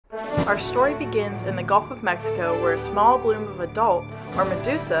Our story begins in the Gulf of Mexico, where a small bloom of adult, or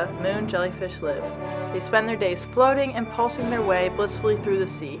Medusa, moon jellyfish live. They spend their days floating and pulsing their way blissfully through the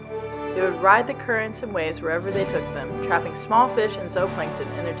sea. They would ride the currents and waves wherever they took them, trapping small fish and zooplankton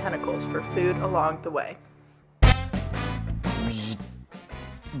in their tentacles for food along the way.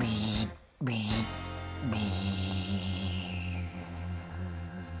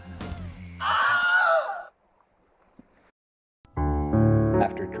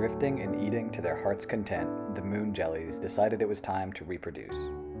 After drifting and eating to their heart's content, the moon jellies decided it was time to reproduce.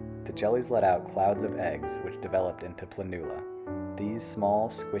 The jellies let out clouds of eggs which developed into planula. These small,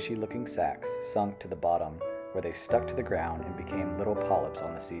 squishy-looking sacs sunk to the bottom, where they stuck to the ground and became little polyps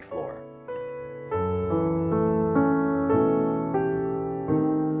on the sea floor.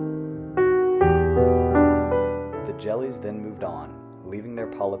 The jellies then moved on, leaving their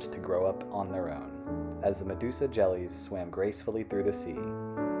polyps to grow up on their own, as the Medusa jellies swam gracefully through the sea.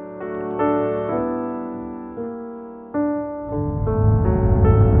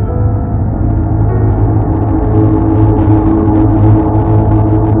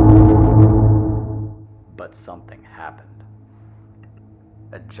 But something happened.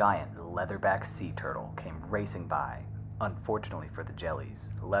 A giant leatherback sea turtle came racing by. Unfortunately for the jellies,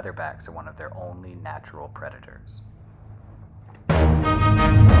 leatherbacks are one of their only natural predators.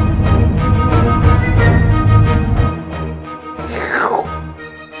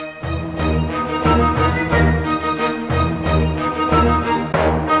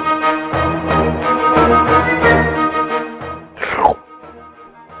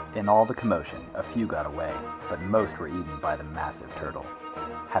 In all the commotion, a few got away, but most were eaten by the massive turtle.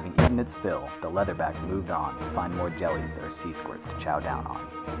 Having eaten its fill, the leatherback moved on to find more jellies or sea squirts to chow down on.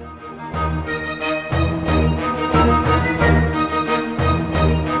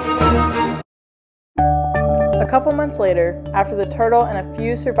 A couple months later, after the turtle and a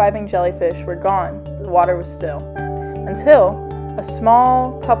few surviving jellyfish were gone, the water was still. Until a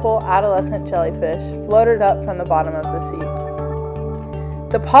small couple adolescent jellyfish floated up from the bottom of the sea.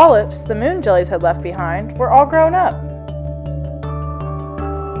 The polyps the moon jellies had left behind were all grown up.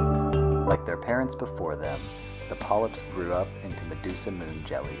 Like their parents before them, the polyps grew up into Medusa moon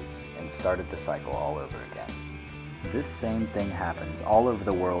jellies and started the cycle all over again. This same thing happens all over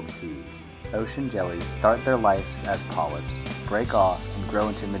the world's seas. Ocean jellies start their lives as polyps, break off and grow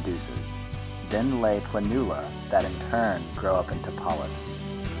into Medusas, then lay planula that in turn grow up into polyps.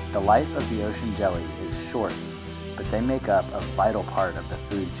 The life of the ocean jelly is short, but they make up a vital part of the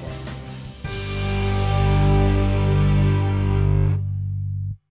food chain